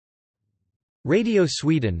Radio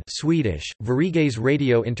Sweden Swedish, Sveriges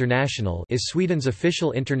Radio International is Sweden's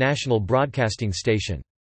official international broadcasting station.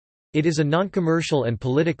 It is a non-commercial and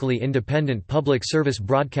politically independent public service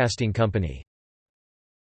broadcasting company.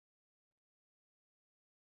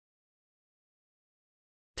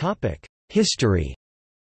 History.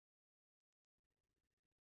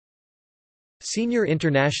 Senior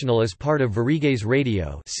International is part of Sveriges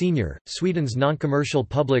Radio Senior, Sweden's non-commercial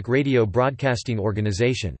public radio broadcasting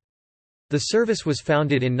organization. The service was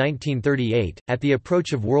founded in 1938, at the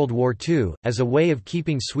approach of World War II, as a way of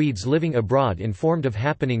keeping Swedes living abroad informed of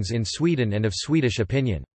happenings in Sweden and of Swedish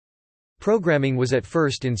opinion. Programming was at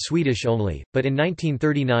first in Swedish only, but in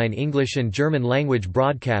 1939 English and German language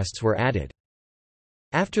broadcasts were added.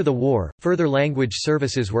 After the war, further language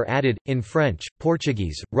services were added, in French,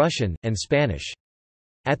 Portuguese, Russian, and Spanish.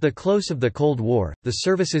 At the close of the Cold War, the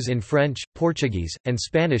services in French, Portuguese, and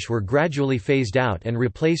Spanish were gradually phased out and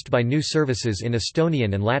replaced by new services in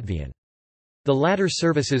Estonian and Latvian. The latter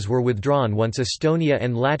services were withdrawn once Estonia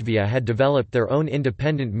and Latvia had developed their own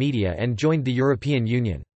independent media and joined the European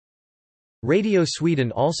Union. Radio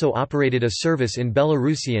Sweden also operated a service in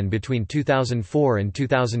Belarusian between 2004 and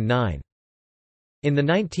 2009. In the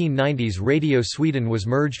 1990s Radio Sweden was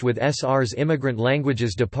merged with SR's Immigrant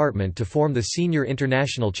Languages Department to form the Senior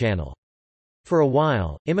International Channel. For a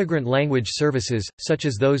while, immigrant language services, such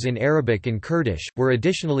as those in Arabic and Kurdish, were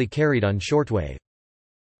additionally carried on shortwave.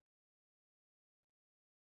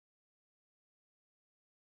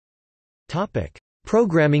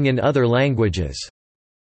 Programming in other languages.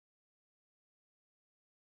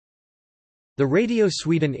 The Radio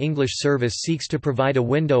Sweden English service seeks to provide a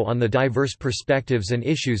window on the diverse perspectives and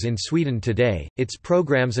issues in Sweden today. Its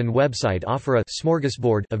programs and website offer a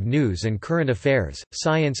smorgasbord of news and current affairs,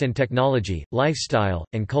 science and technology, lifestyle,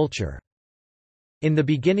 and culture. In the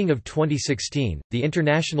beginning of 2016, the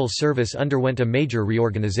international service underwent a major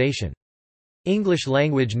reorganization.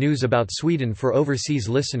 English-language news about Sweden for overseas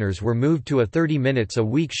listeners were moved to a 30 minutes a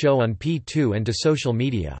week show on P2 and to social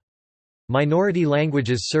media. Minority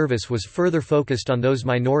languages service was further focused on those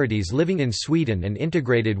minorities living in Sweden and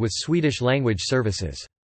integrated with Swedish language services.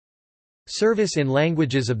 Service in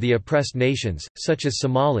languages of the oppressed nations, such as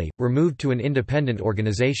Somali, were moved to an independent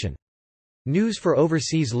organization. News for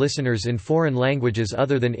overseas listeners in foreign languages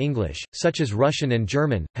other than English, such as Russian and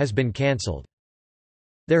German, has been cancelled.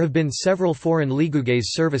 There have been several foreign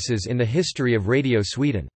languages services in the history of Radio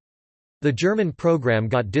Sweden. The German program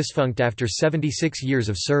got defunct after 76 years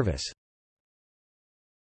of service.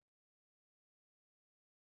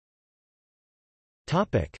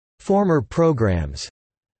 Former programs.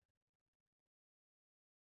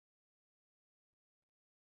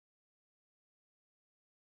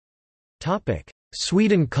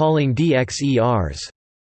 Sweden Calling DXers.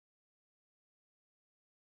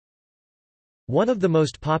 One of the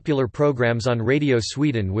most popular programs on Radio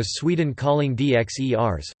Sweden was Sweden Calling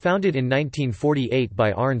DXers, founded in 1948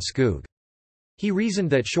 by Arne Skog. He reasoned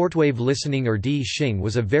that shortwave listening or DXing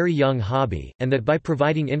was a very young hobby, and that by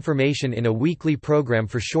providing information in a weekly program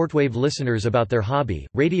for shortwave listeners about their hobby,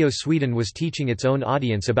 Radio Sweden was teaching its own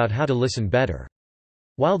audience about how to listen better.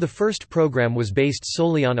 While the first program was based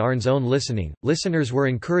solely on Arne's own listening, listeners were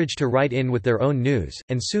encouraged to write in with their own news,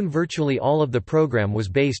 and soon virtually all of the program was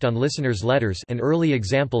based on listeners' letters, an early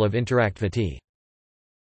example of interactivity.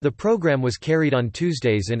 The program was carried on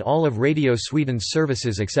Tuesdays in all of Radio Sweden's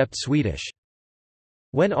services except Swedish.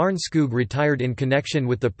 When Arne Skog retired in connection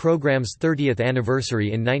with the program's 30th anniversary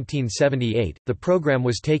in 1978, the program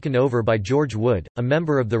was taken over by George Wood, a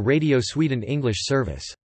member of the Radio Sweden English service.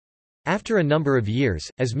 After a number of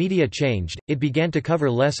years, as media changed, it began to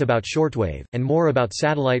cover less about shortwave, and more about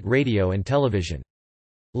satellite radio and television.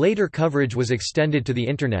 Later coverage was extended to the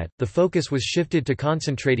Internet, the focus was shifted to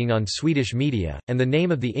concentrating on Swedish media, and the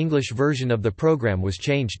name of the English version of the program was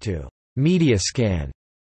changed to Mediascan.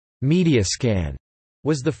 Mediascan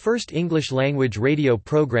was the first English-language radio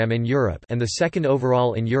program in Europe and the second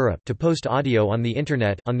overall in Europe to post audio on the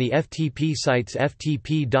Internet on the FTP sites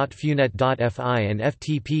ftp.funet.fi and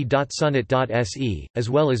ftp.sunet.se, as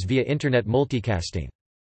well as via Internet multicasting.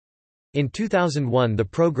 In 2001 the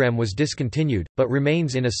program was discontinued, but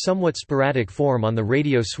remains in a somewhat sporadic form on the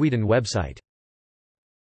Radio Sweden website.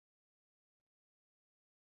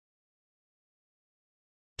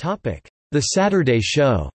 The Saturday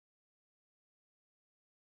Show.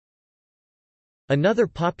 Another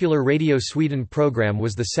popular Radio Sweden program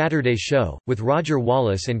was The Saturday Show, with Roger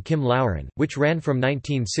Wallace and Kim Lauren, which ran from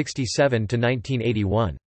 1967 to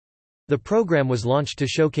 1981. The program was launched to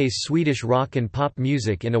showcase Swedish rock and pop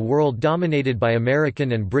music in a world dominated by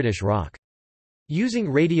American and British rock. Using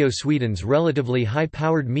Radio Sweden's relatively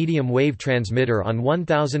high-powered medium-wave transmitter on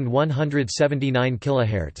 1179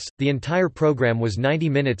 kHz, the entire program was 90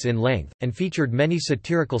 minutes in length, and featured many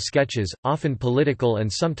satirical sketches, often political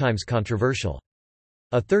and sometimes controversial.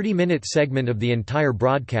 A 30-minute segment of the entire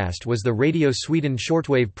broadcast was the Radio Sweden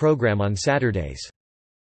shortwave program on Saturdays.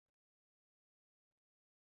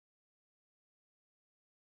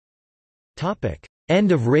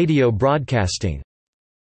 End of radio broadcasting.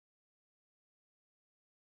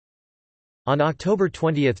 On October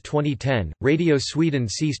 20, 2010, Radio Sweden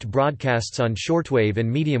ceased broadcasts on shortwave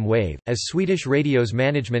and medium wave, as Swedish Radio's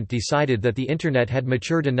management decided that the Internet had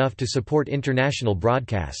matured enough to support international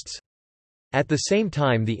broadcasts. At the same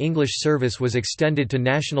time, the English service was extended to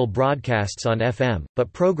national broadcasts on FM,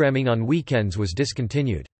 but programming on weekends was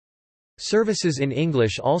discontinued. Services in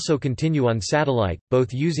English also continue on satellite,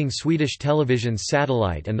 both using Swedish Television's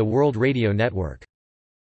satellite and the World Radio Network.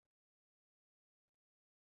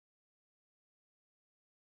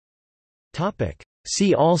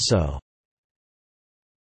 See also: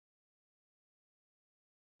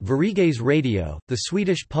 Sveriges Radio, the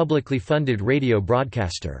Swedish publicly funded radio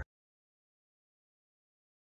broadcaster.